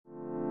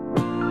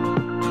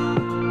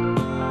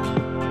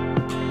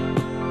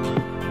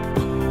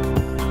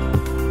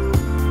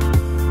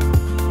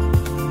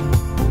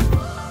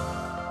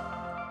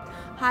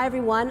Hi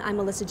everyone, I'm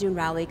Melissa June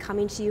Rowley,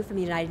 coming to you from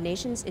the United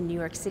Nations in New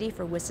York City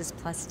for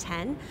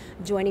WSIS+10.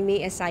 Joining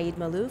me is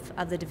Maalouf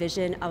of the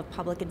Division of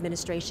Public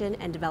Administration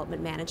and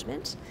Development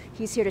Management.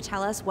 He's here to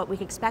tell us what we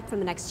can expect from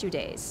the next 2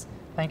 days.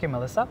 Thank you,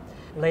 Melissa.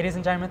 Ladies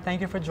and gentlemen,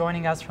 thank you for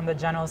joining us from the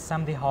General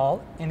Assembly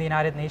Hall in the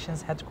United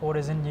Nations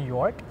headquarters in New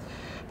York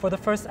for the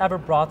first ever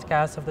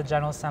broadcast of the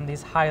General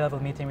Assembly's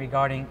high-level meeting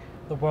regarding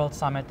the World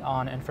Summit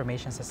on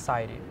Information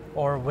Society,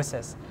 or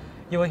WSIS.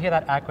 You will hear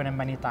that acronym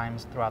many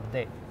times throughout the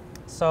day.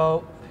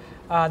 So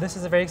this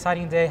is a very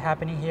exciting day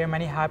happening here,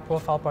 many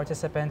high-profile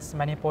participants,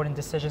 many important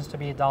decisions to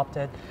be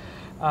adopted,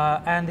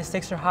 and the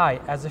stakes are high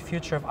as the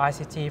future of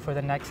ICT for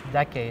the next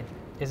decade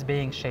is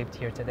being shaped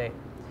here today.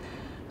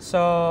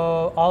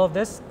 So all of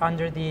this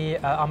under the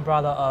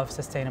umbrella of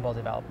Sustainable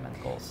Development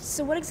Goals.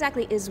 So what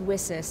exactly is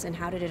WSIS and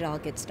how did it all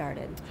get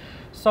started?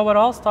 So it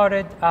all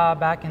started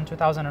back in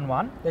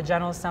 2001. The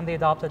General Assembly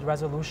adopted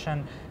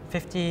Resolution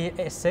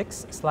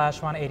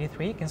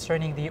 56/183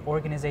 concerning the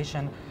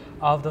organization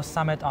of the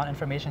Summit on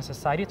Information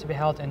Society to be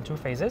held in 2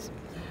 phases.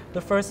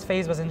 The first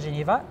phase was in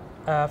Geneva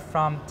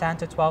from 10th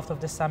to 12th of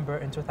December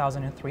in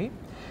 2003,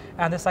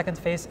 and the second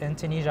phase in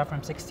Tunisia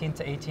from 16th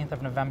to 18th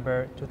of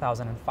November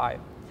 2005.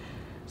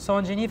 So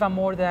in Geneva,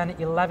 more than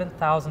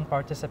 11,000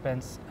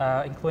 participants,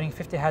 including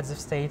 50 heads of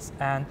states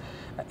and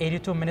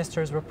 82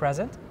 ministers were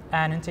present.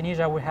 And in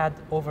Tunisia, we had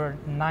over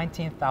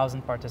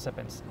 19,000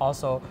 participants.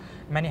 Also,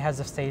 many heads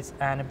of states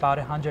and about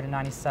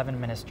 197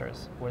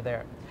 ministers were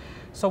there.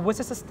 So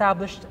WSIS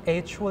established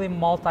a truly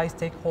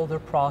multi-stakeholder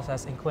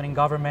process, including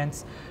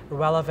governments,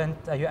 relevant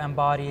UN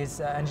bodies,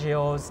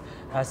 NGOs,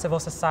 civil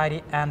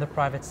society, and the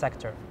private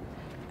sector.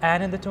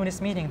 And in the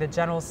Tunis meeting, the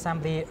General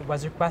Assembly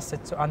was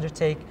requested to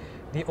undertake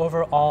the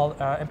overall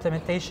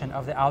implementation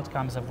of the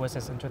outcomes of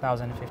WSIS in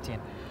 2015,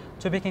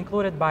 to be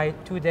concluded by a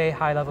 2-day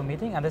high-level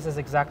meeting, and this is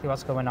exactly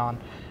what's going on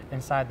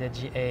inside the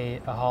GA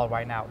hall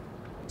right now.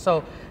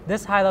 So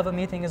this high-level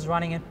meeting is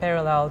running in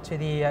parallel to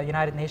the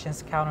United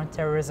Nations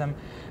Counterterrorism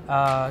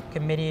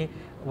Committee,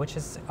 which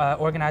is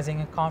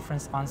organizing a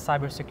conference on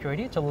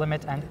cybersecurity to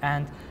limit and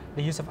end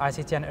the use of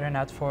ICT and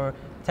Internet for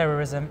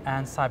terrorism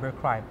and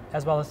cybercrime,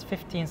 as well as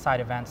 15 side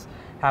events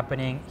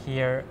happening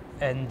here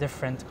in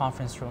different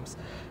conference rooms.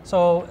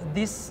 So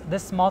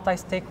this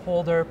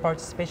multi-stakeholder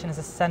participation is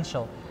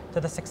essential to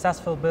the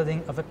successful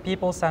building of a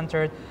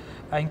people-centered,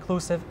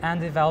 inclusive and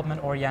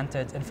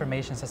development-oriented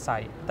information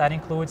society. That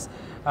includes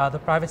the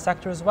private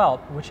sector as well,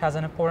 which has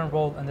an important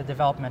role in the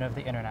development of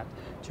the Internet,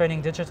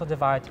 turning digital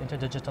divide into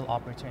digital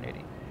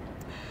opportunity.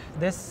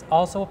 This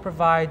also will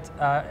provide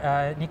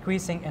an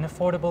increasing and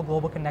affordable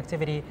global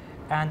connectivity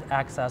and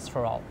access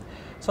for all.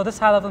 So this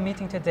high-level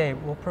meeting today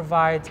will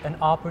provide an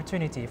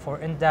opportunity for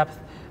in-depth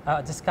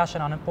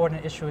discussion on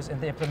important issues in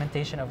the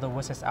implementation of the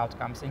WSIS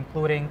outcomes,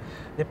 including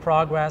the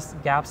progress,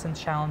 gaps and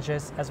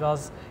challenges, as well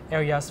as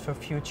areas for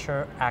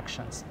future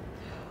actions.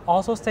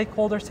 Also,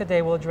 stakeholders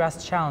today will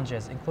address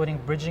challenges, including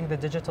bridging the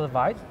digital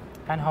divide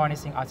and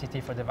harnessing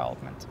ICT for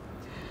development.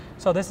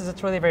 So this is a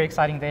truly very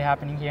exciting day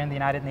happening here in the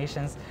United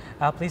Nations.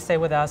 Please stay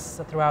with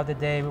us throughout the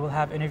day. We will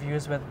have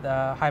interviews with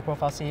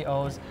high-profile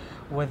CEOs,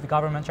 with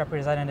government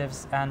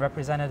representatives and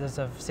representatives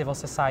of civil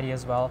society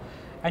as well.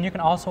 And you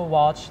can also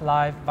watch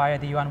live via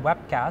the UN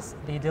webcast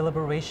the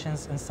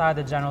deliberations inside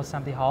the General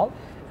Assembly Hall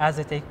as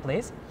they take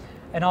place.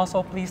 And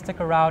also please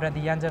stick around at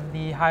the end of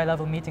the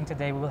high-level meeting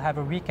today. We will have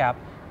a recap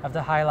of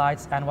the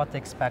highlights and what to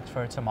expect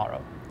for tomorrow.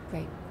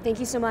 Great. Thank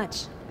you so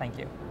much. Thank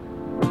you.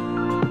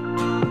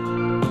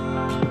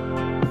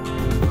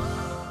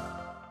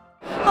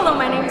 Hello,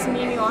 my name is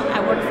Mimi Yuan. I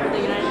work for the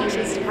United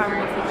Nations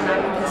Department of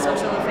Economic and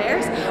Social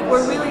Affairs.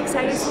 We're really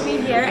excited to be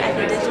here at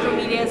the Digital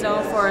Media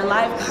Zone for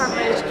live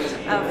coverage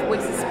of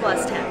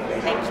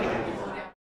WSIS+10. Thank you.